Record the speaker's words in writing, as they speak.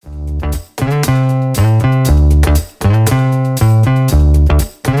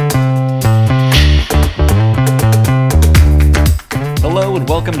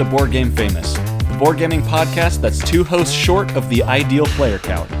Board Game Famous, the board gaming podcast that's two hosts short of the ideal player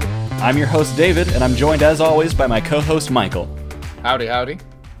count. I'm your host David, and I'm joined as always by my co-host Michael. Howdy, howdy.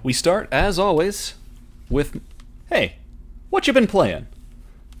 We start, as always, with, hey, what you been playing?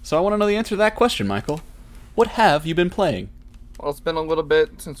 So I want to know the answer to that question, Michael. What have you been playing? Well, it's been a little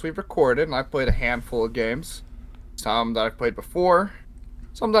bit since we've recorded, and I've played a handful of games. Some that I've played before,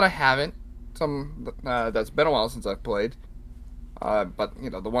 some that I haven't, some that's been a while since I've played. But,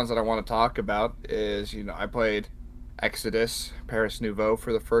 the ones that I want to talk about is, I played Exodus Paris Nouveau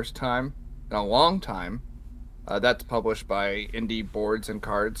for the first time in a long time. That's published by Indie Boards and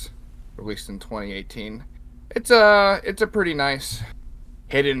Cards, released in 2018. It's a pretty nice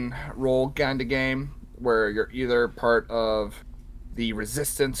hidden role kind of game where you're either part of the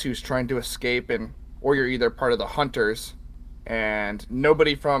resistance who's trying to escape, or you're either part of the hunters, and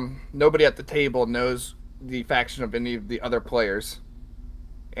nobody at the table knows the faction of any of the other players,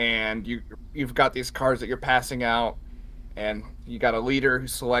 and you've got these cards that you're passing out, and you got a leader who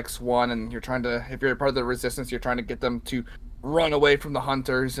selects one, and you're trying to, if you're part of the resistance, you're trying to get them to run away from the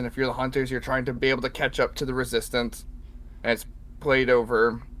hunters, and if you're the hunters, you're trying to be able to catch up to the resistance. And it's played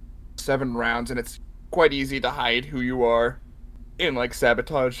over 7 rounds, and it's quite easy to hide who you are in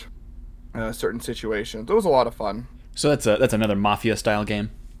sabotage certain situations. It was a lot of fun. So that's another Mafia style game?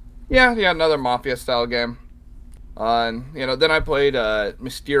 Yeah, another Mafia style game. And then I played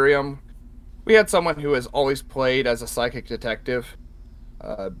Mysterium. We had someone who has always played as a psychic detective,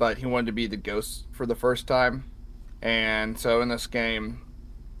 but he wanted to be the ghost for the first time. And so in this game,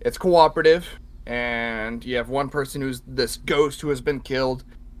 it's cooperative, and you have one person who's this ghost who has been killed,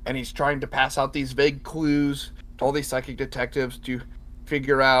 and he's trying to pass out these vague clues to all these psychic detectives to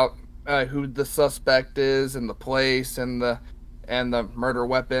figure out who the suspect is, and the place, and the murder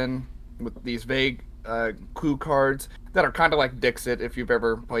weapon, with these vague clue cards that are kind of like Dixit, if you've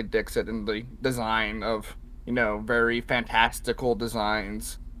ever played Dixit, in the design of, very fantastical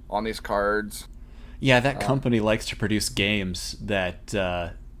designs on these cards. Yeah, that company likes to produce games that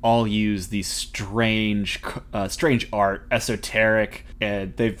all use these strange art, esoteric,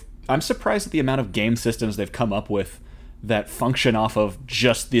 and I'm surprised at the amount of game systems they've come up with that function off of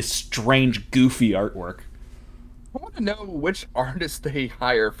just this strange, goofy artwork. I want to know which artists they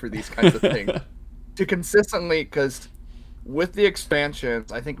hire for these kinds of things. To consistently, because with the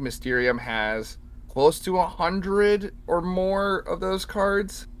expansions, I think Mysterium has close to 100 or more of those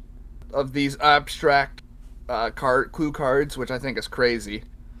cards, of these abstract clue cards, which I think is crazy.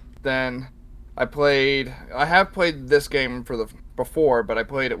 Then I have played this game before, but I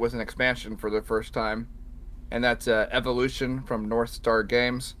played it with an expansion for the first time, and that's Evolution from North Star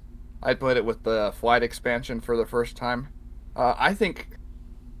Games. I played it with the Flight expansion for the first time. I think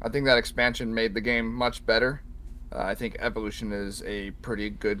that expansion made the game much better. I think Evolution is a pretty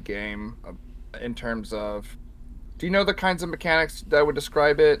good game in terms of... Do you know the kinds of mechanics that would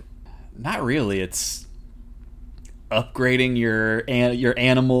describe it? Not really. It's upgrading your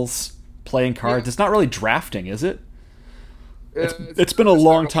animals, playing cards. Yeah. It's not really drafting, is it? It's been a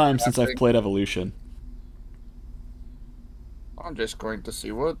long time since I've played Evolution. I'm just going to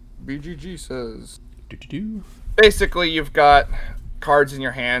see what BGG says. Do-do-do. Basically, you've got cards in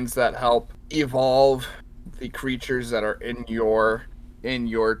your hands that help evolve the creatures that are in your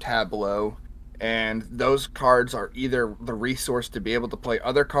tableau, and those cards are either the resource to be able to play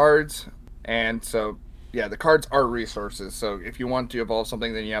other cards, and so the cards are resources. So if you want to evolve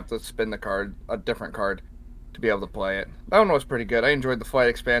something, then you have to spin a different card to be able to play it. That one was pretty good. I enjoyed the Flight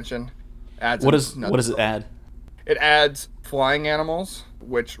expansion. What does it add? It adds flying animals,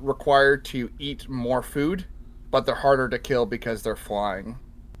 which require to eat more food, but they're harder to kill because they're flying.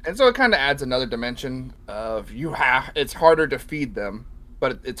 And so it kind of adds another dimension of it's harder to feed them,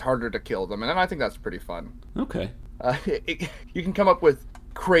 but it's harder to kill them. And I think that's pretty fun. Okay. You can come up with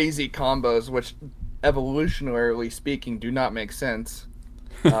crazy combos, which evolutionarily speaking do not make sense.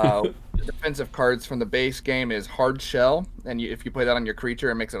 The defensive cards from the base game is Hard Shell, and if you play that on your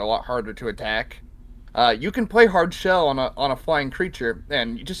creature, it makes it a lot harder to attack. You can play Hard Shell on a flying creature,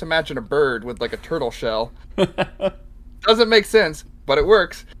 and you just imagine a bird with a turtle shell. Doesn't make sense, but it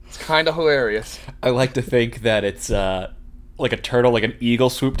works. It's kind of hilarious. I like to think that it's like a turtle, like an eagle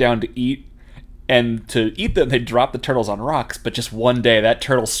swooped down to eat, and to eat them, they drop the turtles on rocks, but just one day that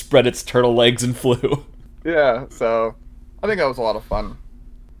turtle spread its turtle legs and flew. Yeah, so I think that was a lot of fun.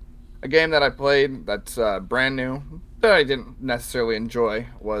 A game that I played that's brand new, that I didn't necessarily enjoy,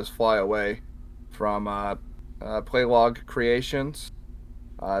 was Fly Away from Playlog Creations.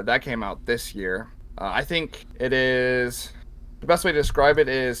 That came out this year. I think it is... The best way to describe it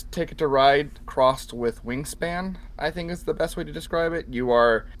is Ticket to Ride crossed with Wingspan, I think is the best way to describe it. You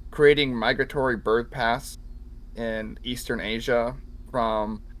are creating migratory bird paths in Eastern Asia,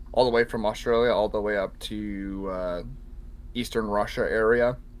 from all the way from Australia all the way up to Eastern Russia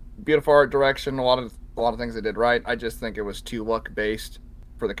area. Beautiful art direction, a lot of things they did right. I just think it was too luck based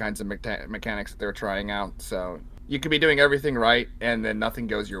for the kinds of mechanics that they're trying out. So you could be doing everything right, and then nothing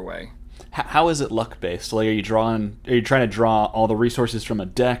goes your way. How is it luck based? Like, are you trying to draw all the resources from a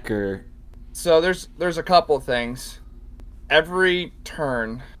deck, or? So there's a couple of things. Every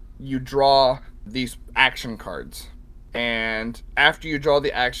turn you draw these action cards, and after you draw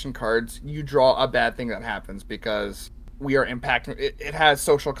the action cards, you draw a bad thing that happens because we are impacting. It has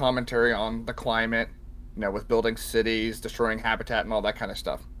social commentary on the climate, with building cities, destroying habitat, and all that kind of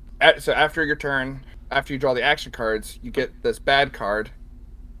stuff. So after your turn, after you draw the action cards, you get this bad card,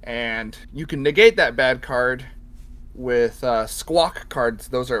 and you can negate that bad card with squawk cards.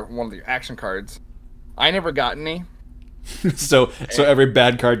 Those are one of the action cards. I never got any. so every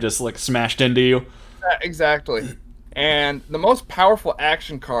bad card just like smashed into you? Exactly. And the most powerful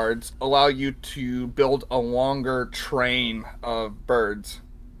action cards allow you to build a longer train of birds.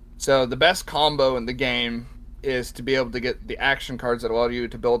 So the best combo in the game is to be able to get the action cards that allow you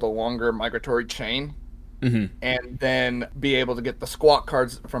to build a longer migratory chain. Mm-hmm. And then be able to get the squawk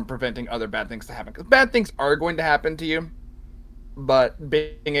cards from preventing other bad things to happen. Because bad things are going to happen to you, but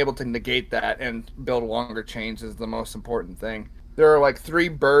being able to negate that and build longer chains is the most important thing. There are like 3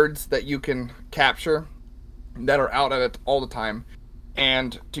 birds that you can capture that are out at it all the time.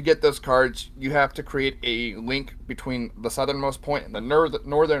 And to get those cards, you have to create a link between the southernmost point and the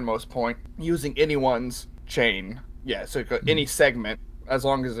northernmost point using anyone's chain. Yeah, so any segment, as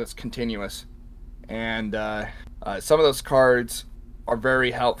long as it's continuous. And some of those cards are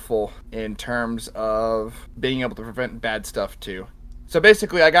very helpful in terms of being able to prevent bad stuff too. So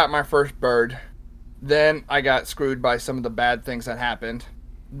basically, I got my first bird. Then I got screwed by some of the bad things that happened.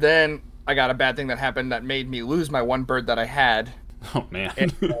 Then I got a bad thing that happened that made me lose my one bird that I had. Oh, man.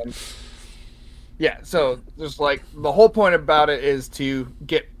 And yeah, so just like the whole point about it is to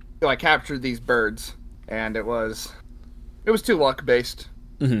capture these birds. And it was too luck based.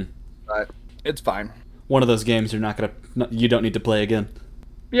 Mm-hmm. But it's fine. One of those games you don't need to play again.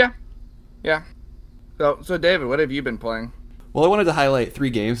 Yeah. So David, what have you been playing? Well, I wanted to highlight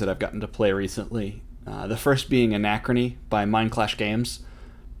 3 games that I've gotten to play recently. The first being Anachrony by Mindclash Games.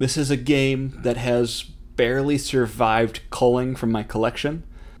 This is a game that has barely survived culling from my collection.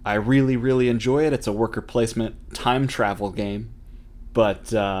 I really, really enjoy it. It's a worker placement time travel game,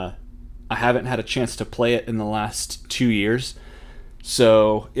 but I haven't had a chance to play it in the last 2 years.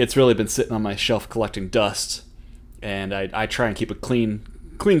 So it's really been sitting on my shelf collecting dust, and I try and keep a clean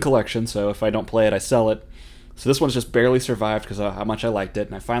collection, so if I don't play it, I sell it. So this one's just barely survived because of how much I liked it,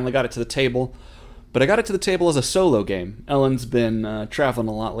 and I finally got it to the table. But I got it to the table as a solo game. Ellen's been traveling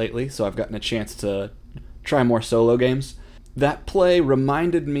a lot lately, so I've gotten a chance to try more solo games. That play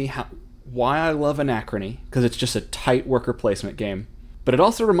reminded me why I love Anachrony, because it's just a tight worker placement game. But it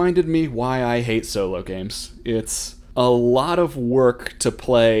also reminded me why I hate solo games. It's a lot of work to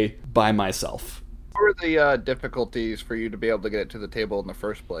play by myself. What were the difficulties for you to be able to get it to the table in the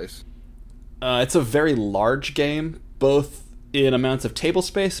first place? It's a very large game, both in amounts of table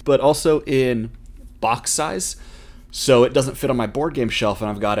space, but also in box size. So it doesn't fit on my board game shelf, and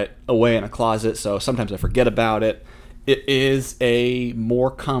I've got it away in a closet, so sometimes I forget about it. It is a more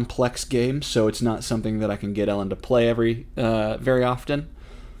complex game, so it's not something that I can get Ellen to play very often.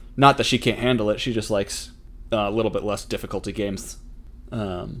 Not that she can't handle it, she just likes a little bit less difficulty games.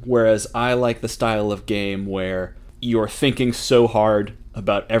 Whereas I like the style of game where you're thinking so hard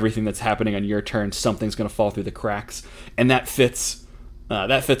about everything that's happening on your turn, something's going to fall through the cracks, and that fits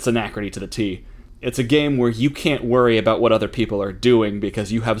Anachrony to the T. It's a game where you can't worry about what other people are doing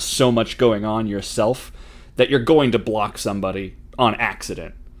because you have so much going on yourself that you're going to block somebody on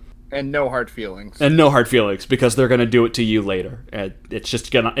accident. And no hard feelings. Because they're going to do it to you later. And it's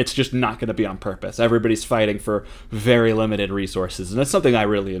just not going to be on purpose. Everybody's fighting for very limited resources, and it's something I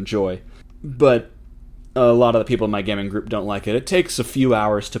really enjoy. But a lot of the people in my gaming group don't like it. It takes a few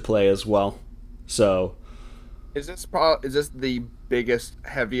hours to play as well. So, is this the biggest,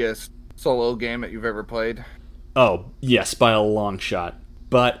 heaviest solo game that you've ever played? Oh, yes, by a long shot.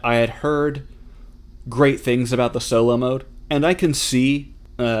 But I had heard great things about the solo mode, and I can see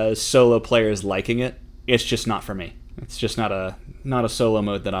solo players liking it. It's just not for me. It's just not a solo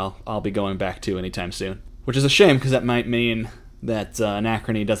mode that I'll be going back to anytime soon. Which is a shame, because that might mean that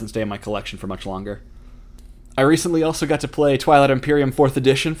Anachrony doesn't stay in my collection for much longer. I recently also got to play Twilight Imperium 4th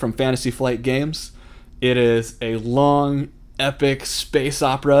Edition from Fantasy Flight Games. It is a long, epic space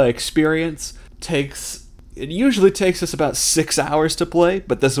opera experience. Takes It usually takes us about 6 hours to play,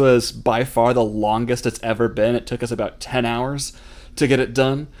 but this was by far the longest it's ever been. It took us about 10 hours to get it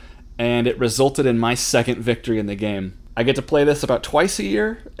done, and it resulted in my second victory in the game. I get to play this about twice a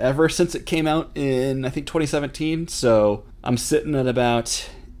year, ever since it came out in, I think, 2017, so I'm sitting at about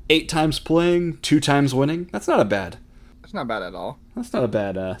 8 times playing, 2 times winning. That's not bad. That's not bad at all. That's not a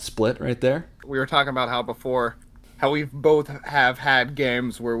bad split right there. We were talking about how we've both have had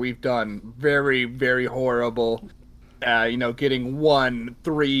games where we've done very, very horrible, getting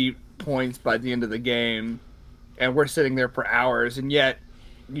 3 points by the end of the game, and we're sitting there for hours, and yet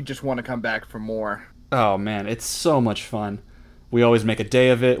you just want to come back for more. Oh man, it's so much fun. We always make a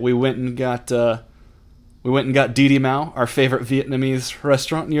day of it. We went and got Didi Mao, our favorite Vietnamese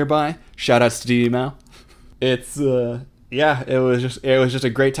restaurant nearby. Shout outs to Didi Mao. It was just a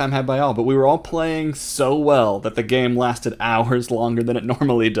great time had by all, but we were all playing so well that the game lasted hours longer than it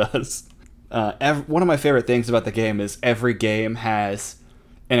normally does. One of my favorite things about the game is every game has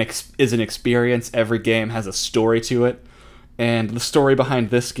an experience. Every game has a story to it, and the story behind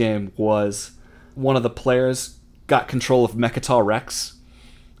this game was one of the players got control of Mechatol Rex,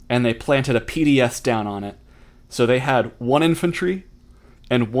 and they planted a PDS down on it. So they had 1 infantry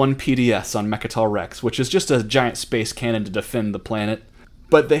and 1 PDS on Mechatol Rex, which is just a giant space cannon to defend the planet.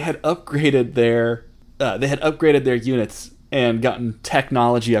 But they had upgraded their units and gotten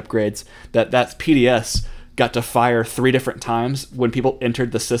technology upgrades that PDS got to fire 3 different times when people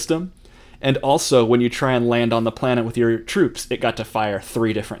entered the system. And also, when you try and land on the planet with your troops, it got to fire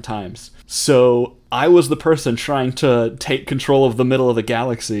 3 different times. So I was the person trying to take control of the middle of the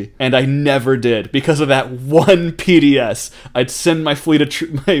galaxy, and I never did. Because of that 1 PDS, I'd send my fleet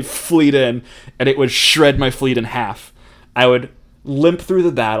in, and it would shred my fleet in half. I would limp through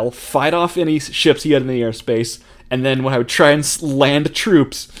the battle, fight off any ships he had in the airspace, and then when I would try and land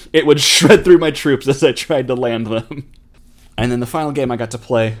troops, it would shred through my troops as I tried to land them. And then the final game I got to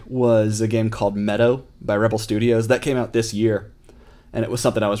play was a game called Meadow by Rebel Studios. That came out this year, and it was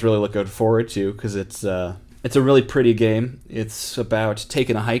something I was really looking forward to because it's a really pretty game. It's about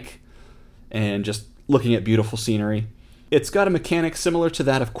taking a hike and just looking at beautiful scenery. It's got a mechanic similar to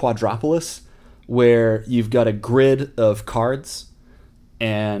that of Quadropolis, where you've got a grid of cards,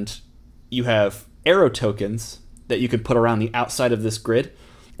 and you have arrow tokens that you can put around the outside of this grid.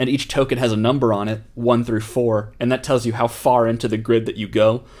 And each token has a number on it, 1 through 4, and that tells you how far into the grid that you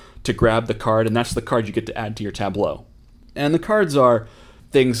go to grab the card, and that's the card you get to add to your tableau. And the cards are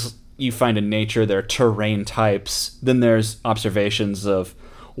things you find in nature. They're terrain types. Then there's observations of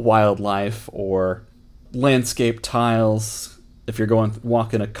wildlife or landscape tiles. If you're going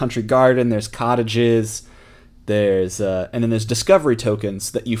walking a country garden, there's cottages. And then there's discovery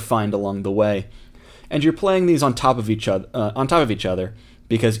tokens that you find along the way. And you're playing these on top of each other.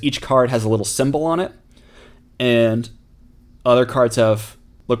 Because each card has a little symbol on it, and other cards have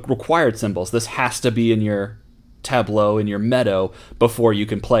required symbols. This has to be in your tableau, in your meadow, before you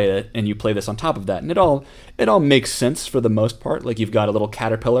can play it, and you play this on top of that. And it all makes sense for the most part. Like, you've got a little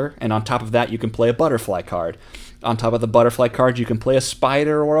caterpillar, and on top of that you can play a butterfly card. On top of the butterfly card you can play a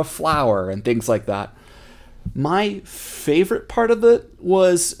spider or a flower, and things like that. My favorite part of it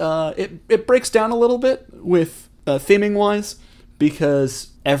was it breaks down a little bit with theming-wise,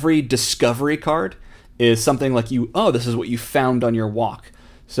 because every discovery card is something like this is what you found on your walk.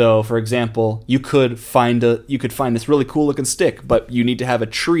 So, for example, you could find this really cool looking stick, but you need to have a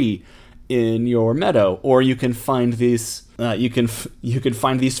tree in your meadow, or you can find these you can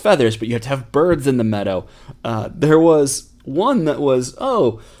find these feathers, but you have to have birds in the meadow. There was one that was,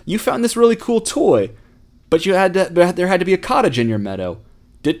 you found this really cool toy, but there had to be a cottage in your meadow.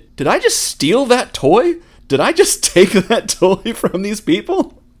 Did I just steal that toy? Did I just take that toy from these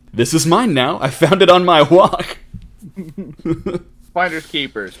people? This is mine now. I found it on my walk. Finders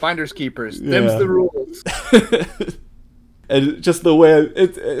keepers. Them's the rules. And just the way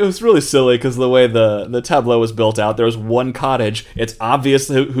it was really silly because the way the tableau was built out, there was one cottage. It's obvious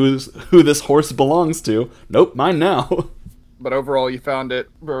who this horse belongs to. Nope, mine now. But overall, you found it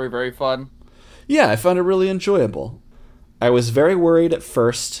very, very fun. Yeah, I found it really enjoyable. I was very worried at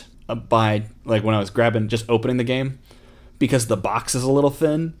first by when I was opening the game, because the box is a little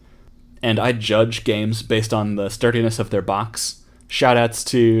thin, and I judge games based on the sturdiness of their box. Shoutouts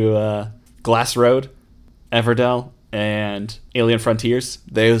to Glass Road, Everdell, and Alien Frontiers.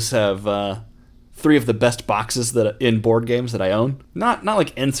 Those have 3 of the best boxes in board games that I own. Not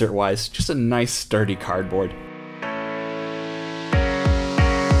like insert wise, just a nice sturdy cardboard.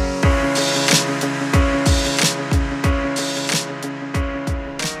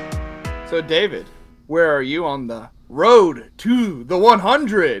 So David, where are you on the road to the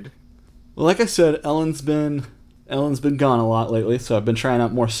 100? Well, like I said, Ellen's been gone a lot lately, so I've been trying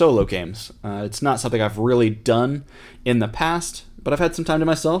out more solo games. It's not something I've really done in the past, but I've had some time to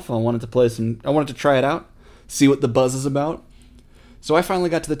myself. I wanted to try it out, see what the buzz is about. So I finally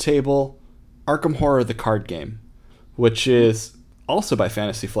got to the table Arkham Horror the card game, which is also by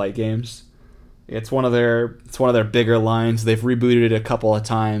Fantasy Flight Games. It's one of their bigger lines. They've rebooted it a couple of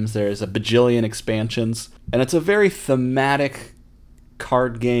times. There's a bajillion expansions, and it's a very thematic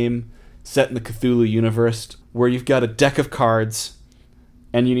card game set in the Cthulhu universe where you've got a deck of cards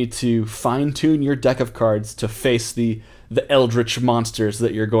and you need to fine tune your deck of cards to face the eldritch monsters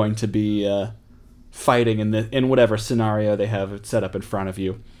that you're going to be fighting in whatever scenario they have set up in front of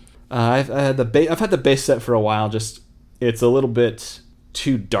you. I've had the base set for a while. Just it's a little bit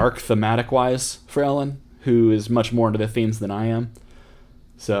too dark thematic wise for Ellen, who is much more into the themes than I am.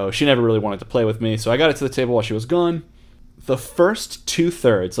 So she never really wanted to play with me. So I got it to the table while she was gone. The first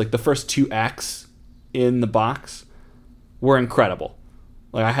 2/3, like the first 2 acts in the box, were incredible.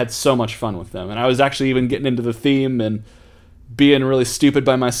 Like I had so much fun with them, and I was actually even getting into the theme and being really stupid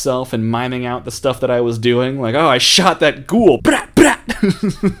by myself and miming out the stuff that I was doing. Like, oh, I shot that ghoul. Brat, brat.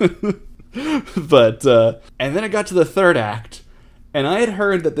 But and then it got to the 3rd act, and I had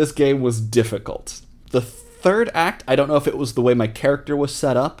heard that this game was difficult. The 3rd act, I don't know if it was the way my character was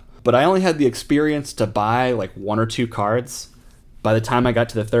set up, but I only had the experience to buy like 1 or 2 cards by the time I got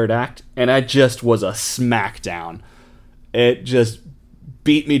to the 3rd act, and I just was a smackdown. It just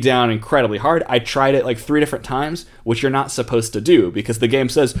beat me down incredibly hard. I tried it like 3 different times, which you're not supposed to do because the game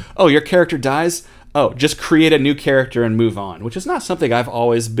says, oh, your character dies? Oh, just create a new character and move on, which is not something I've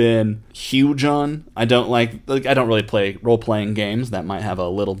always been huge on. I don't really play role-playing games. That might have a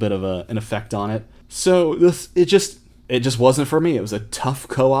little bit of an effect on it. So it just wasn't for me. It was a tough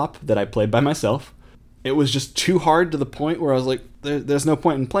co-op that I played by myself. It was just too hard to the point where I was like, there's no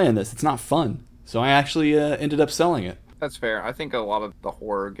point in playing this. It's not fun. So I actually ended up selling it. That's fair. I think a lot of the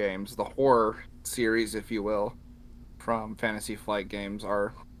horror games, the horror series, if you will, from Fantasy Flight Games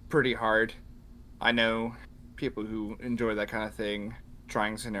are pretty hard. I know people who enjoy that kind of thing,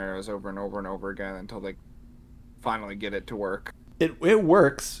 trying scenarios over and over and over again until they finally get it to work. It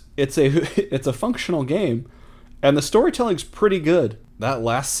works. It's a functional game, and the storytelling's pretty good. That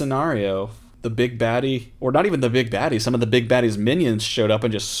last scenario, the big baddie, or not even the big baddie, some of the big baddie's minions showed up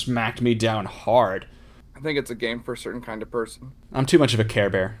and just smacked me down hard. I think it's a game for a certain kind of person. I'm too much of a Care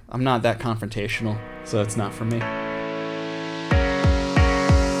Bear. I'm not that confrontational, so it's not for me.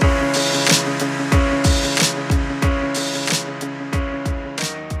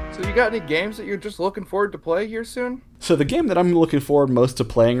 So you got any games that you're just looking forward to play here soon? So the game that I'm looking forward most to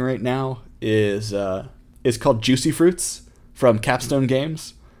playing right now is called Juicy Fruits from Capstone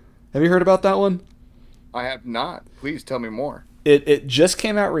Games. Have you heard about that one? I have not. Please tell me more. It just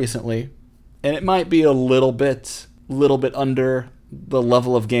came out recently, and it might be a little bit under the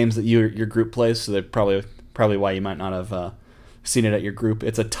level of games that your group plays. So that's probably why you might not have seen it at your group.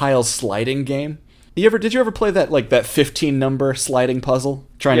 It's a tile sliding game. Did you ever play that 15 number sliding puzzle?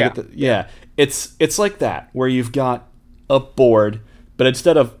 It's like that, where you've got a board,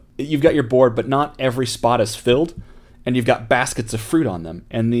 but you've got your board, but not every spot is filled, and you've got baskets of fruit on them.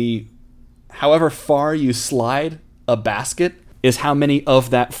 And however far you slide a basket is how many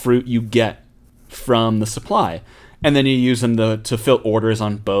of that fruit you get from the supply. And then you use them to fill orders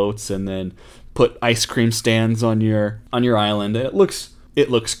on boats, and then put ice cream stands on your island. And it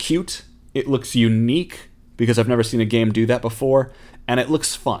looks cute. It looks unique because I've never seen a game do that before, and it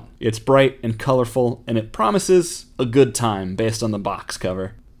looks fun. It's bright and colorful, and it promises a good time based on the box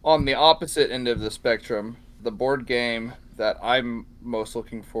cover. On the opposite end of the spectrum, the board game that I'm most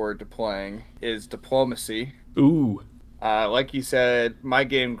looking forward to playing is Diplomacy. Ooh. Like you said, my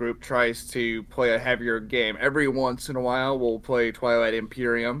game group tries to play a heavier game. Every once in a while, we'll play Twilight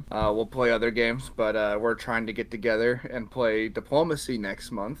Imperium. We'll play other games, but we're trying to get together and play Diplomacy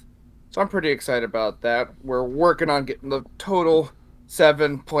next month. So I'm pretty excited about that. We're working on getting the total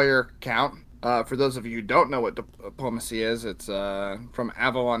 7-player count. For those of you who don't know what Diplomacy is, it's from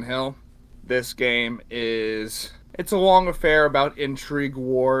Avalon Hill. This game it's a long affair about intrigue,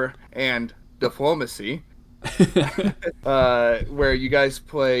 war, and diplomacy. Where you guys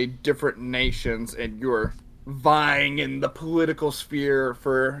play different nations and you're vying in the political sphere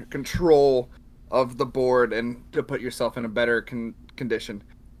for control of the board and to put yourself in a better condition.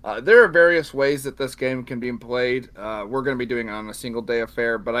 There are various ways that this game can be played. We're going to be doing it on a single day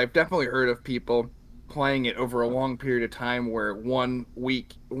affair, but I've definitely heard of people playing it over a long period of time where 1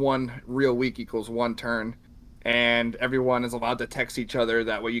 real week equals 1 turn. And everyone is allowed to text each other.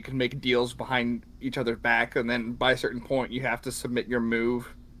 That way you can make deals behind each other's back. And then by a certain point, you have to submit your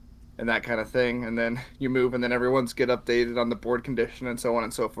move. and that kind of thing, and then you move, and then everyone's get updated on the board condition and so on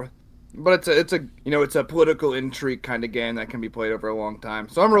and so forth. But it's a political intrigue kind of game that can be played over a long time.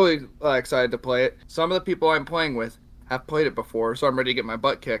 So I'm really excited to play it. Some of the people I'm playing with have played it before, so I'm ready to get my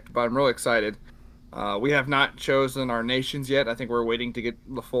butt kicked. But I'm really excited. We have not chosen our nations yet. I think we're waiting to get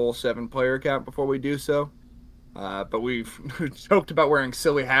the full 7-player count before we do so. But we've joked about wearing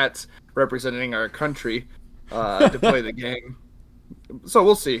silly hats representing our country to play the game. So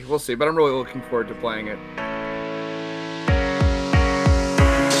we'll see. But I'm really looking forward to playing it.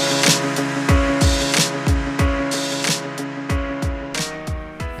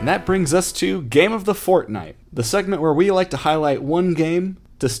 And that brings us to Game of the Fortnight, the segment where we like to highlight one game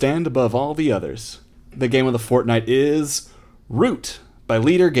to stand above all the others. The Game of the Fortnight is Root by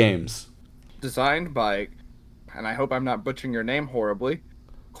Leder Games. Designed by, and I hope I'm not butchering your name horribly,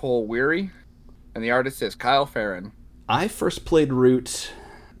 Cole Weary, and the artist is Kyle Farron. I first played Root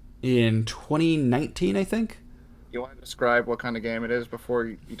in 2019, I think. You want to describe what kind of game it is before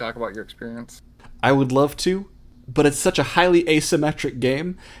you talk about your experience? I would love to, but it's such a highly asymmetric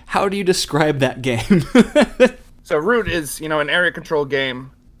game. How do you describe that game? So Root is, an area control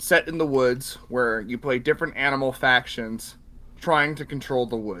game set in the woods where you play different animal factions trying to control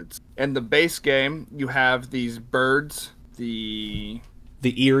the woods. In the base game, you have these birds, the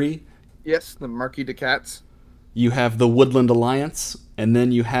Eyrie. Yes, the Marquis de Cats. You have the Woodland Alliance, and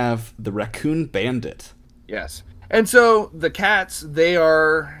then you have the Raccoon Bandit. Yes. And so the cats, they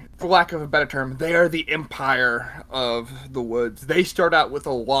are, for lack of a better term, they are the empire of the woods. They start out with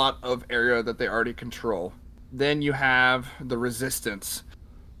a lot of area that they already control. Then you have the Resistance.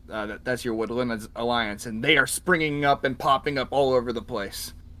 That's your Woodland Alliance, and they are springing up and popping up all over the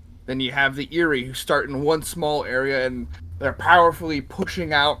place. Then you have the Eyrie, who start in one small area, and they're powerfully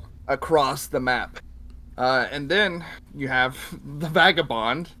pushing out across the map. And then you have the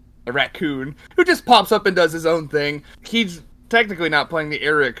Vagabond, the raccoon, who just pops up and does his own thing. He's technically not playing the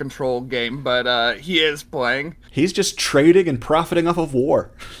area control game, but he is playing. He's just trading and profiting off of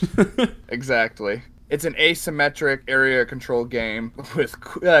war. Exactly. It's an asymmetric area control game with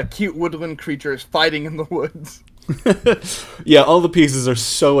cute woodland creatures fighting in the woods. Yeah, all the pieces are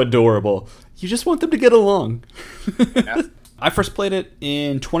so adorable. You just want them to get along. Yeah. I first played it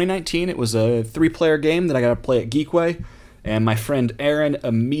in 2019. It was a 3-player game that I got to play at Geekway, and my friend Aaron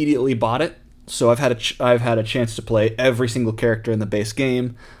immediately bought it. So I've had a chance to play every single character in the base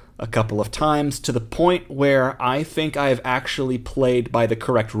game a couple of times, to the point where I think I have actually played by the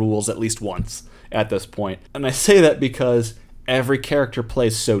correct rules at least once at this point. And I say that because every character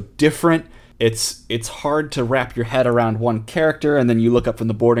plays so different. It's hard to wrap your head around one character, and then you look up from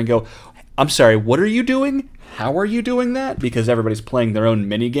the board and go, I'm sorry, what are you doing? How are you doing that? Because everybody's playing their own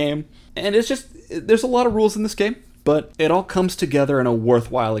mini game. And it's just, there's a lot of rules in this game, but it all comes together in a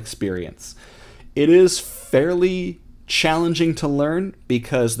worthwhile experience. It is fairly challenging to learn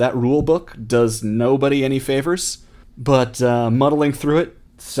because that rule book does nobody any favors, but muddling through it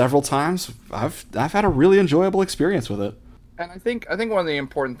several times, I've had a really enjoyable experience with it. And I think one of the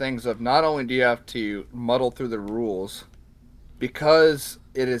important things of not only do you have to muddle through the rules, because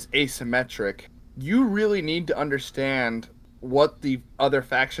it is asymmetric, you really need to understand what the other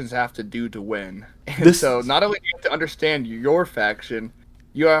factions have to do to win. And so not only do you have to understand your faction,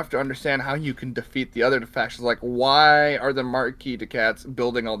 you have to understand how you can defeat the other factions. Like, why are the Marquis de Cats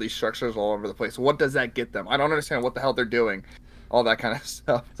building all these structures all over the place? What does that get them? I don't understand what the hell they're doing. All that kind of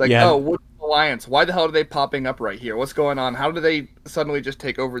stuff. It's like, oh, what alliance? Why the hell are they popping up right here? What's going on? How do they suddenly just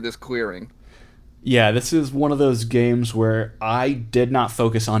take over this clearing? Yeah, this is one of those games where I did not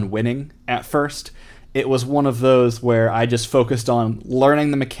focus on winning at first. It was one of those where I just focused on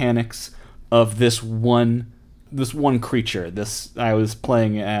learning the mechanics of this one creature. I was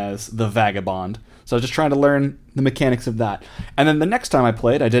playing as the Vagabond. So I was just trying to learn the mechanics of that. And then the next time I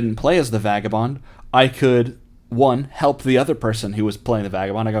played, I didn't play as the Vagabond. I could, one, help the other person who was playing the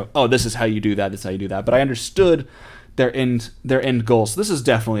Vagabond. I go, oh, this is how you do that, this is how you do that. But I understood their end goal. So this is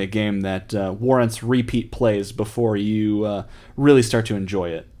definitely a game that warrants repeat plays before you really start to enjoy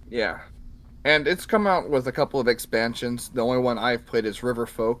it. Yeah. And it's come out with a couple of expansions. The only one I've played is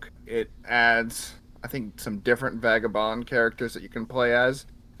Riverfolk. It adds, I think, some different Vagabond characters that you can play as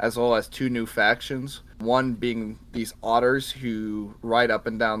well as 2 new factions. One being these otters who ride up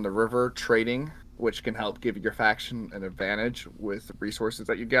and down the river trading, which can help give your faction an advantage with the resources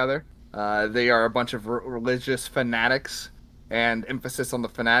that you gather. They are a bunch of religious fanatics, and emphasis on the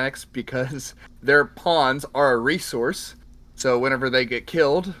fanatics because their pawns are a resource. So whenever they get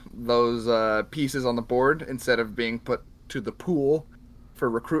killed, those pieces on the board, instead of being put to the pool for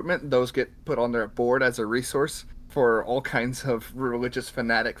recruitment, those get put on their board as a resource. for all kinds of religious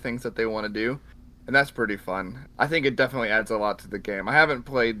fanatic things that they want to do. And that's pretty fun. I think it definitely adds a lot to the game. I haven't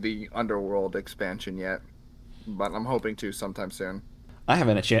played the Underworld expansion yet, but I'm hoping to sometime soon. I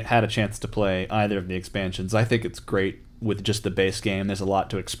haven't had a chance to play either of the expansions. I think it's great with just the base game. There's a lot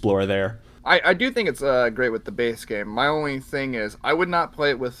to explore there. I do think it's great with the base game. My only thing is, I would not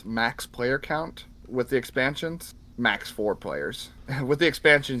play it with max player count with the expansions. Max 4 players. With the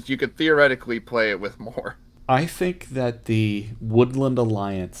expansions, you could theoretically play it with more. I think that the Woodland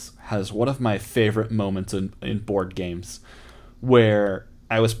Alliance has one of my favorite moments in board games, where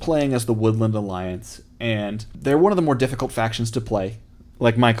I was playing as the Woodland Alliance, and they're one of the more difficult factions to play.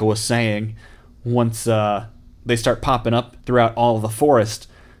 Like Michael was saying, once they start popping up throughout all of the forest,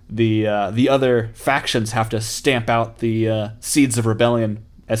 the other factions have to stamp out the Seeds of Rebellion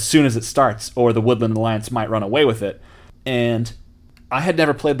as soon as it starts, or the Woodland Alliance might run away with it. And I had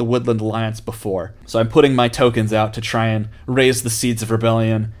never played the Woodland Alliance before, so I'm putting my tokens out to try and raise the Seeds of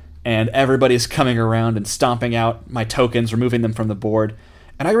Rebellion, and everybody's coming around and stomping out my tokens, removing them from the board.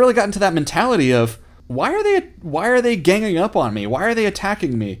 And I really got into that mentality of, why are they ganging up on me? Why are they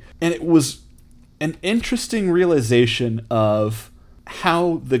attacking me? And it was an interesting realization of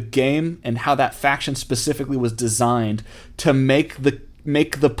how the game and how that faction specifically was designed to make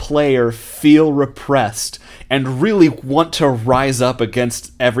the player feel repressed and really want to rise up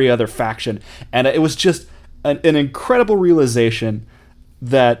against every other faction. And it was just an incredible realization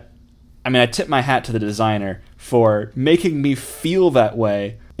that, I mean, I tip my hat to the designer for making me feel that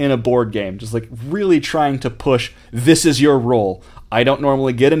way in a board game. Just like really trying to push, this is your role. I don't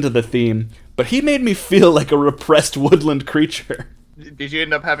normally get into the theme, but he made me feel like a repressed woodland creature. Did you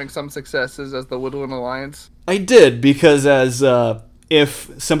end up having some successes as the Woodland Alliance? I did, because as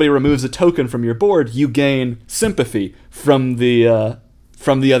if somebody removes a token from your board, you gain sympathy from the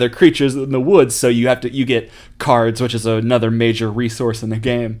other creatures in the woods. So you get cards, which is another major resource in the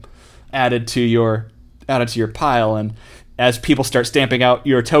game, added to your pile. And as people start stamping out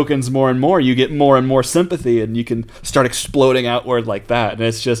your tokens more and more, you get more and more sympathy, and you can start exploding outward like that. And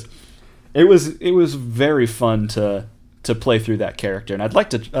it's just, it was very fun to play through that character. And I'd like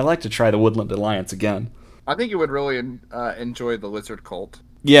to try the Woodland Alliance again. I think you would really enjoy the Lizard Cult.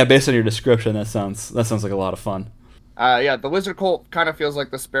 Yeah, based on your description, that sounds like a lot of fun. Yeah, the Lizard Cult kind of feels like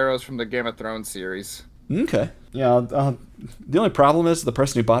the Sparrows from the Game of Thrones series. Okay. Yeah, the only problem is the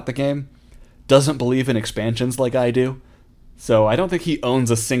person who bought the game doesn't believe in expansions like I do. So I don't think he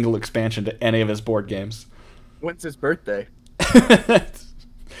owns a single expansion to any of his board games. When's his birthday?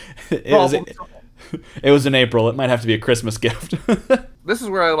 It was in April. It might have to be a Christmas gift. This is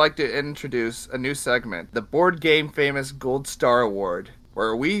where I like to introduce a new segment, the Board Game Famous Gold Star Award,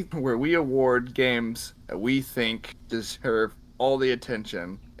 where we award games that we think deserve all the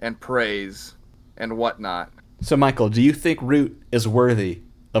attention and praise and whatnot. So, Michael, do you think Root is worthy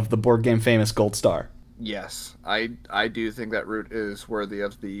of the Board Game Famous Gold Star? Yes, I do think that Root is worthy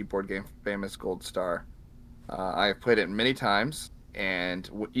of the Board Game Famous Gold Star. I've played it many times. And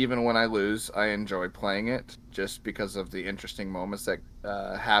even when I lose, I enjoy playing it just because of the interesting moments that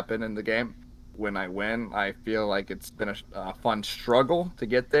happen in the game. When I win, I feel like it's been a fun struggle to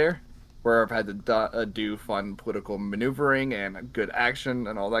get there, where I've had to do fun political maneuvering and good action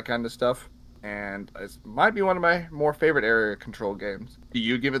and all that kind of stuff. And it might be one of my more favorite area control games. Do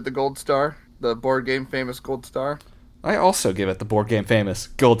you give it the gold star? The Board Game Famous Gold Star? I also give it the Board Game Famous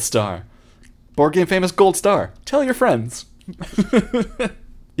Gold Star. Board Game Famous Gold Star. Tell your friends.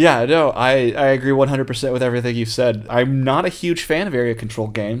 Yeah, no, I agree 100% with everything you said. I'm not a huge fan of area control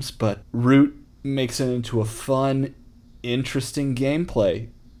games, but Root makes it into a fun, interesting gameplay.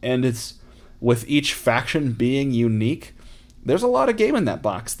 And it's, with each faction being unique, there's a lot of game in that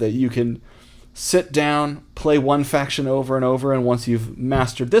box that you can sit down, play one faction over and over, and once you've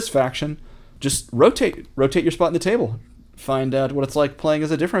mastered this faction, just rotate your spot in the table. Find out what it's like playing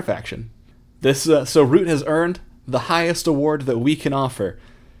as a different faction. So Root has earned the highest award that we can offer,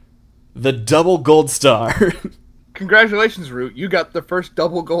 the double gold star. Congratulations, Root. You got the first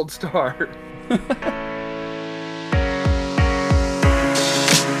double gold star.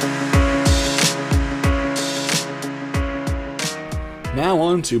 Now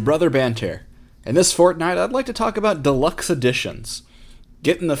on to Brother Banter. In this fortnight, I'd like to talk about deluxe editions.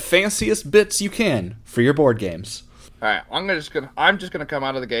 Getting the fanciest bits you can for your board games. Alright, I'm just gonna come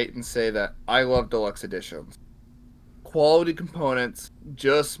out of the gate and say that I love deluxe editions. Quality components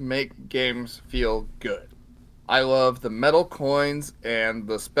just make games feel good. I love the metal coins and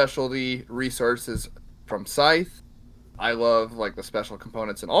the specialty resources from Scythe. I love the special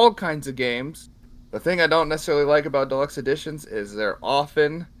components in all kinds of games. The thing I don't necessarily like about deluxe editions is they're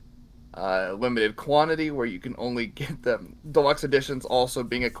often limited quantity where you can only get them. Deluxe editions also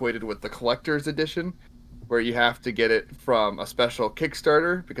being equated with the collector's edition, where you have to get it from a special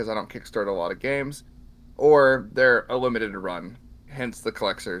Kickstarter, because I don't Kickstart a lot of games, or they're a limited run, hence the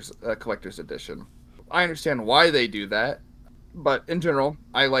collector's edition. I understand why they do that, but in general,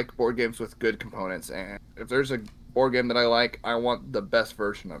 I like board games with good components, and if there's a board game that I like, I want the best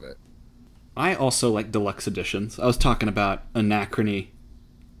version of it. I also like deluxe editions. I was talking about Anachrony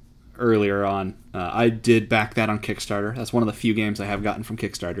earlier on. I did back that on Kickstarter. That's one of the few games I have gotten from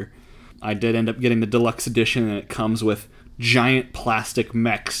Kickstarter. I did end up getting the deluxe edition, and it comes with giant plastic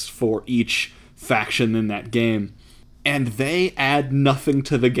mechs for each faction in that game. And they add nothing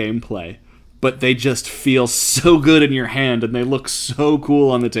to the gameplay, but they just feel so good in your hand, and they look so cool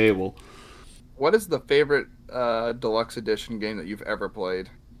on the table. What is the favorite deluxe edition game that you've ever played?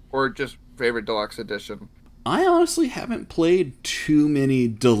 Or just favorite deluxe edition? I honestly haven't played too many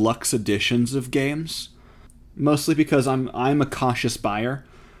deluxe editions of games, mostly because I'm a cautious buyer,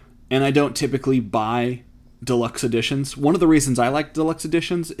 and I don't typically buy deluxe editions. One of the reasons I like deluxe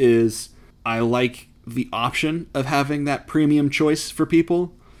editions is I like the option of having that premium choice for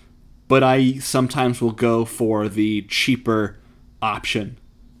people, but I sometimes will go for the cheaper option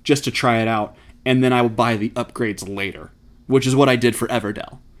just to try it out, and then I will buy the upgrades later, which is what I did for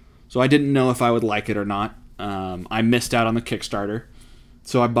Everdell. So I didn't know if I would like it or not. I missed out on the Kickstarter,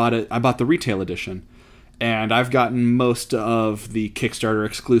 so I bought the retail edition, and I've gotten most of the Kickstarter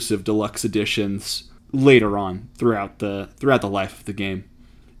exclusive deluxe editions later on throughout the life of the game.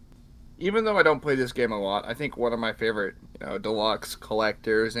 Even though I don't play this game a lot, I think one of my favorite, deluxe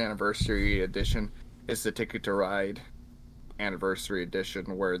collector's anniversary edition is the Ticket to Ride anniversary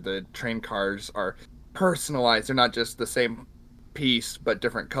edition, where the train cars are personalized. They're not just the same piece but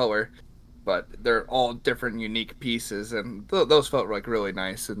different color, but they're all different unique pieces, and those felt like really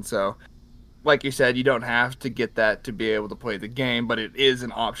nice. And so, like you said, you don't have to get that to be able to play the game, but it is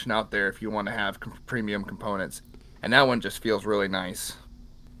an option out there if you want to have premium components, and that one just feels really nice.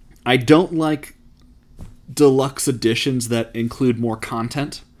 I don't like deluxe editions that include more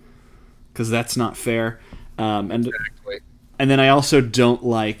content, because that's not fair. Exactly. And then I also don't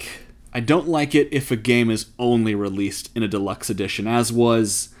like it if a game is only released in a deluxe edition, as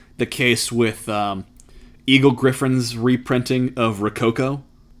was the case with Eagle Griffin's reprinting of Rococo.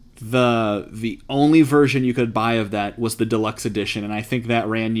 The only version you could buy of that was the deluxe edition, and I think that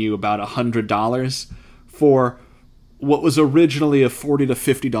ran you about $100 for what was originally a $40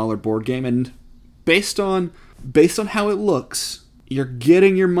 to $50 board game. And based on how it looks, you're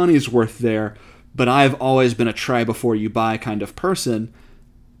getting your money's worth there. But I've always been a try before you buy kind of person,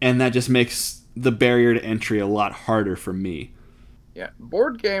 and that just makes the barrier to entry a lot harder for me. Yeah,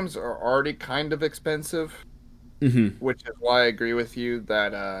 board games are already kind of expensive, which is why I agree with you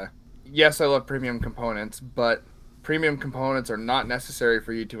that, yes, I love premium components, but premium components are not necessary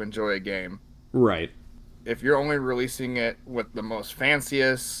for you to enjoy a game. Right. If you're only releasing it with the most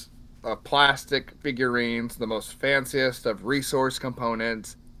fanciest of plastic figurines, the most fanciest of resource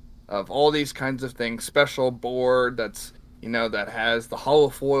components, of all these kinds of things, special board that's, that has the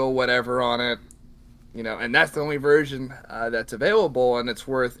holofoil whatever on it, and that's the only version that's available, and it's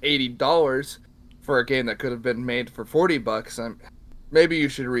worth $80 for a game that could have been made for $40, maybe you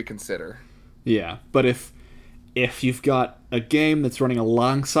should reconsider. Yeah, but if you've got a game that's running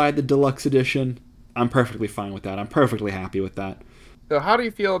alongside the deluxe edition, I'm perfectly fine with that. I'm perfectly happy with that. So how do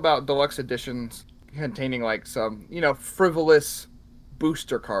you feel about deluxe editions containing like some, frivolous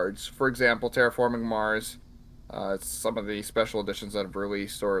booster cards? For example, Terraforming Mars, some of the special editions that have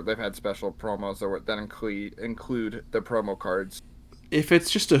released, or they've had special promos that include the promo cards. If it's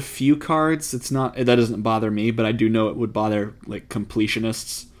just a few cards, that doesn't bother me, but I do know it would bother like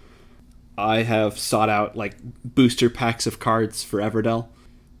completionists. I have sought out like booster packs of cards for Everdell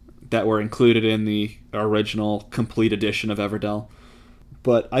that were included in the original complete edition of Everdell,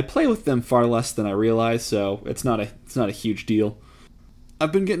 but I play with them far less than I realize, so it's not a huge deal.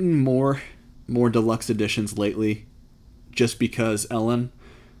 I've been getting more deluxe editions lately, just because Ellen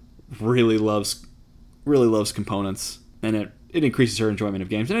really loves components, and it increases her enjoyment of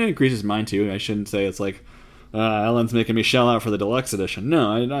games, and it increases mine too. I shouldn't say it's like Ellen's making me shell out for the deluxe edition.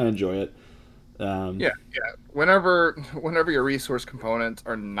 No, I enjoy it. Yeah. Whenever your resource components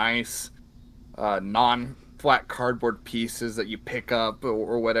are nice, non-flat cardboard pieces that you pick up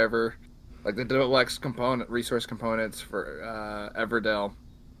or whatever, like the deluxe resource components for Everdell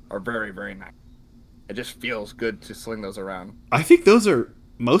are very, very nice. It just feels good to sling those around. I think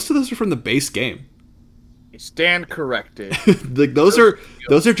most of those are from the base game. You stand corrected. Like those are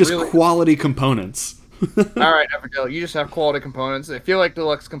just really quality components. All right, Evergill, you just have quality components. They feel like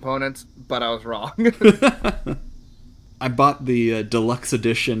deluxe components, but I was wrong. I bought the deluxe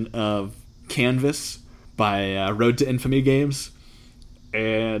edition of Canvas by Road to Infamy Games,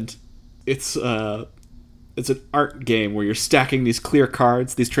 and it's an art game where you're stacking these clear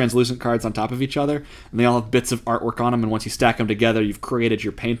cards, these translucent cards on top of each other, and they all have bits of artwork on them, and once you stack them together, you've created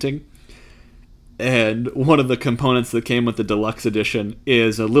your painting. And one of the components that came with the deluxe edition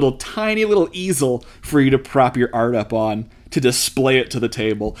is a little tiny little easel for you to prop your art up on to display it to the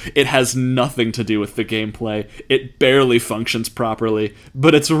table. It has nothing to do with the gameplay. It barely functions properly,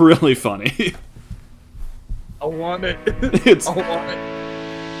 but it's really funny. I want it. I want it.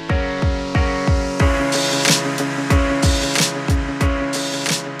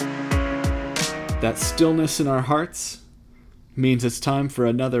 That stillness in our hearts means it's time for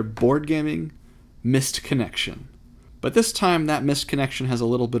another board gaming missed connection. But this time, that missed connection has a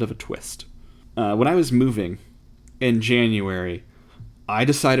little bit of a twist. When I was moving in January, I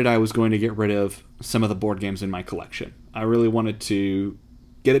decided I was going to get rid of some of the board games in my collection. I really wanted to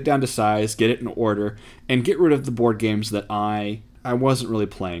get it down to size, get it in order, and get rid of the board games that I wasn't really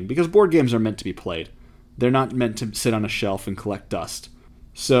playing. Because board games are meant to be played. They're not meant to sit on a shelf and collect dust.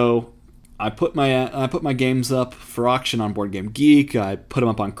 So I put my games up for auction on Board Game Geek. I put them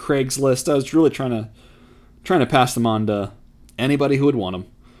up on Craigslist. I was really trying to pass them on to anybody who would want them.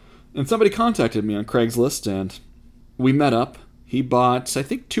 And somebody contacted me on Craigslist, and we met up. He bought, I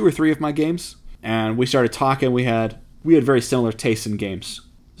think, 2 or 3 of my games, and we started talking. We had very similar tastes in games,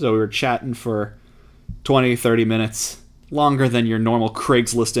 so we were chatting for 20, 30 minutes, longer than your normal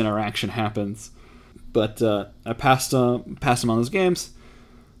Craigslist interaction happens. But I passed him on those games.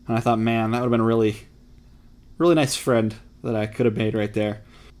 And I thought, man, that would have been a really, really nice friend that I could have made right there.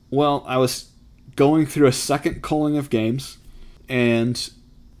 Well, I was going through a second culling of games, and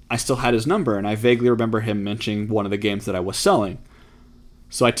I still had his number, and I vaguely remember him mentioning one of the games that I was selling.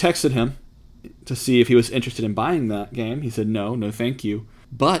 So I texted him to see if he was interested in buying that game. He said, no thank you.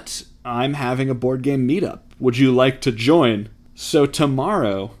 But I'm having a board game meetup. Would you like to join? So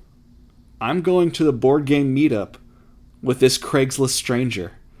tomorrow, I'm going to the board game meetup with this Craigslist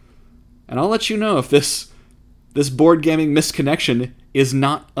stranger. And I'll let you know if this board gaming missed connection is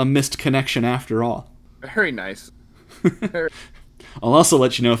not a missed connection after all. Very nice. I'll also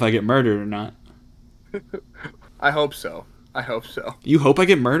let you know if I get murdered or not. I hope so. You hope I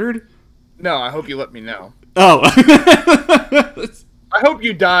get murdered? No, I hope you let me know. Oh. I hope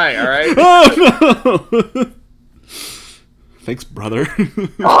you die, alright? Oh, no! Thanks, brother.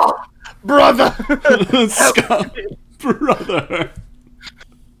 Oh, brother! Scott, brother.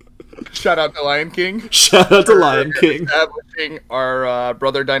 Shout out to Lion King. Shout out to Lion King. Establishing our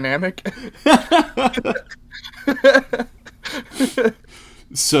brother dynamic.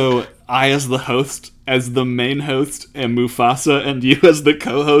 So, I as the host, as the main host, and Mufasa, and you as the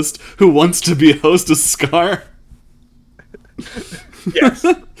co-host who wants to be a host of Scar? Yes.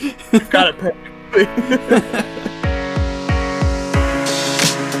 You've got it perfectly.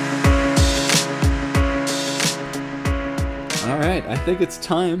 Alright, I think it's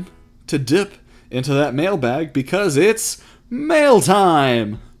time to dip into that mailbag because it's mail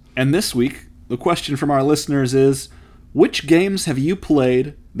time! And this week, the question from our listeners is, which games have you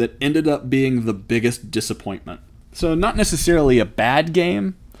played that ended up being the biggest disappointment? So not necessarily a bad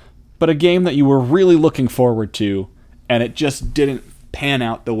game, but a game that you were really looking forward to, and it just didn't pan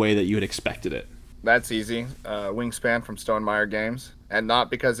out the way that you had expected it. That's easy. Wingspan from Stonemaier Games. And not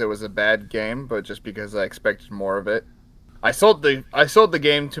because it was a bad game, but just because I expected more of it. I sold the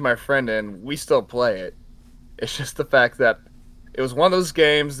game to my friend, and we still play it. It's just the fact that it was one of those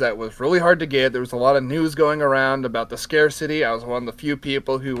games that was really hard to get. There was a lot of news going around about the scarcity. I was one of the few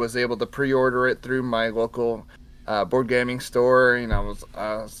people who was able to pre-order it through my local board gaming store. You know,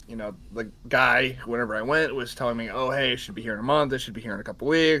 I was the guy, whenever I went, was telling me, oh, hey, it should be here in a month. It should be here in a couple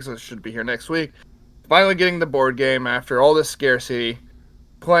weeks. It should be here next week. Finally getting the board game after all this scarcity,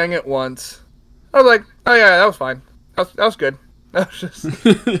 playing it once. I was like, oh, yeah, that was fine. That was good. That was just...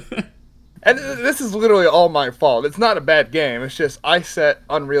 And this is literally all my fault. It's not a bad game. It's just I set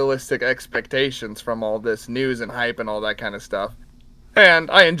unrealistic expectations from all this news and hype and all that kind of stuff. And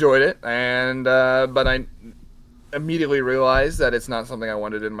I enjoyed it, and but I immediately realized that it's not something I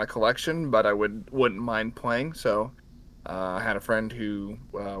wanted in my collection, but I wouldn't mind playing. So I had a friend who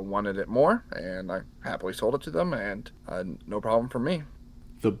wanted it more, and I happily sold it to them, and no problem for me.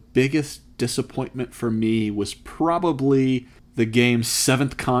 The biggest disappointment for me was probably the game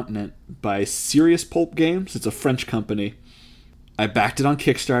Seventh Continent by Serious Pulp Games. It's a French company. I backed it on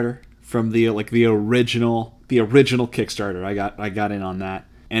Kickstarter from the original Kickstarter. I got in on that,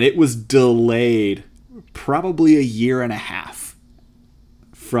 and it was delayed probably a year and a half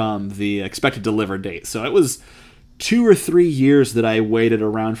from the expected deliver date. So it was 2 or 3 years that I waited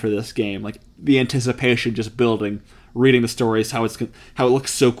around for this game. Like, the anticipation just building, reading the stories, how it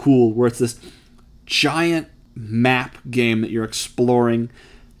looks so cool, where it's this giant map game that you're exploring.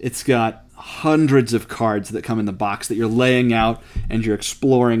 It's got hundreds of cards that come in the box that you're laying out and you're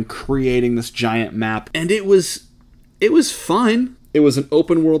exploring, creating this giant map. And it was fun. It was an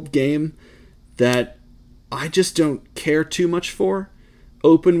open world game that I just don't care too much for.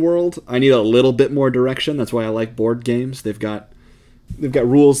 Open world, I need a little bit more direction. That's why I like board games. They've got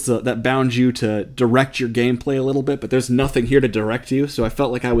rules that bound you to direct your gameplay a little bit, but there's nothing here to direct you. So I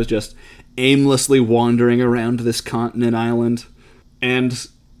felt like I was just aimlessly wandering around this continent island. And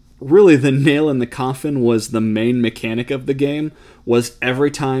really, the nail in the coffin was the main mechanic of the game. Was every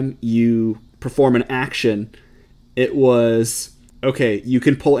time you perform an action, it was, okay, you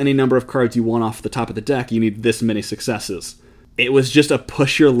can pull any number of cards you want off the top of the deck. You need this many successes. It was just a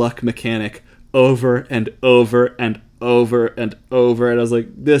push your luck mechanic over and over and over and over. And I was like,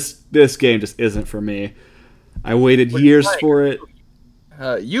 this game just isn't for me. I waited years for it.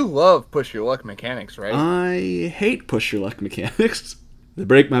 You love push your luck mechanics, right? I hate push your luck mechanics. They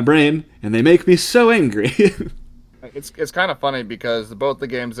break my brain, and they make me so angry. It's kind of funny because both the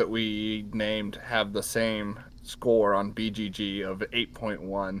games that we named have the same score on BGG of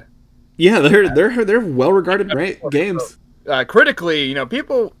 8.1. Yeah, they're well-regarded games. Critically,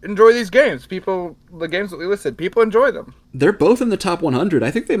 people enjoy these games. The games that we listed, people enjoy them. They're both in the top 100.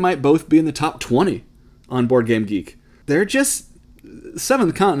 I think they might both be in the top 20 on Board Game Geek. They're just...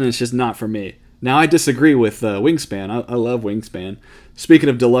 Seventh Continent is just not for me. Now, I disagree with Wingspan. I love Wingspan. Speaking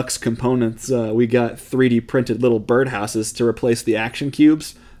of deluxe components, we got 3D printed little birdhouses to replace the action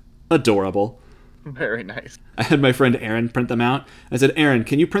cubes. Adorable. Very nice. I had my friend Aaron print them out. I said, Aaron,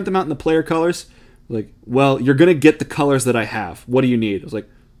 can you print them out in the player colors? Like, well, you're going to get the colors that I have. What do you need? I was like,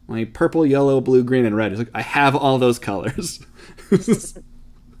 I need purple, yellow, blue, green, and red. He's like, I have all those colors.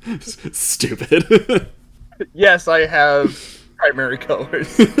 Stupid. Yes, I have primary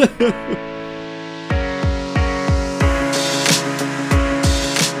colors.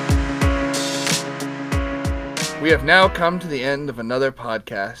 We have now come to the end of another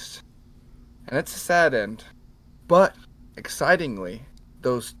podcast. And it's a sad end. But, excitingly,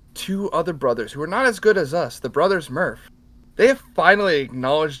 those two other brothers who are not as good as us, the brothers Murph, they have finally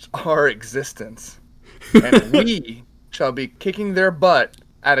acknowledged our existence. And we shall be kicking their butt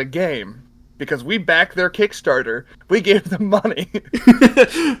at a game because we backed their Kickstarter. We gave them money.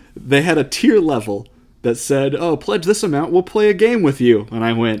 They had a tier level that said, oh, pledge this amount, we'll play a game with you. And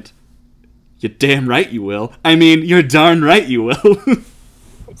I went, you're damn right you will. I mean, you're darn right you will.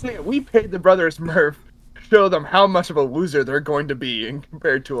 We paid the brothers Murph to show them how much of a loser they're going to be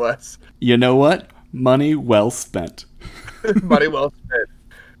compared to us. You know what? Money well spent. Money well spent.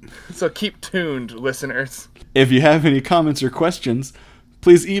 So keep tuned, listeners. If you have any comments or questions,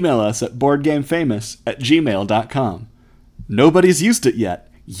 please email us at boardgamefamous@gmail.com. Nobody's used it yet.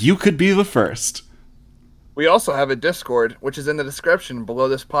 You could be the first. We also have a Discord, which is in the description below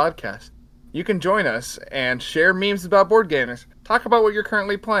this podcast. You can join us and share memes about board games, talk about what you're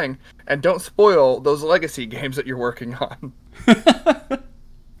currently playing, and don't spoil those legacy games that you're working on.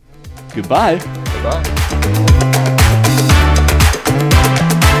 Goodbye. Goodbye.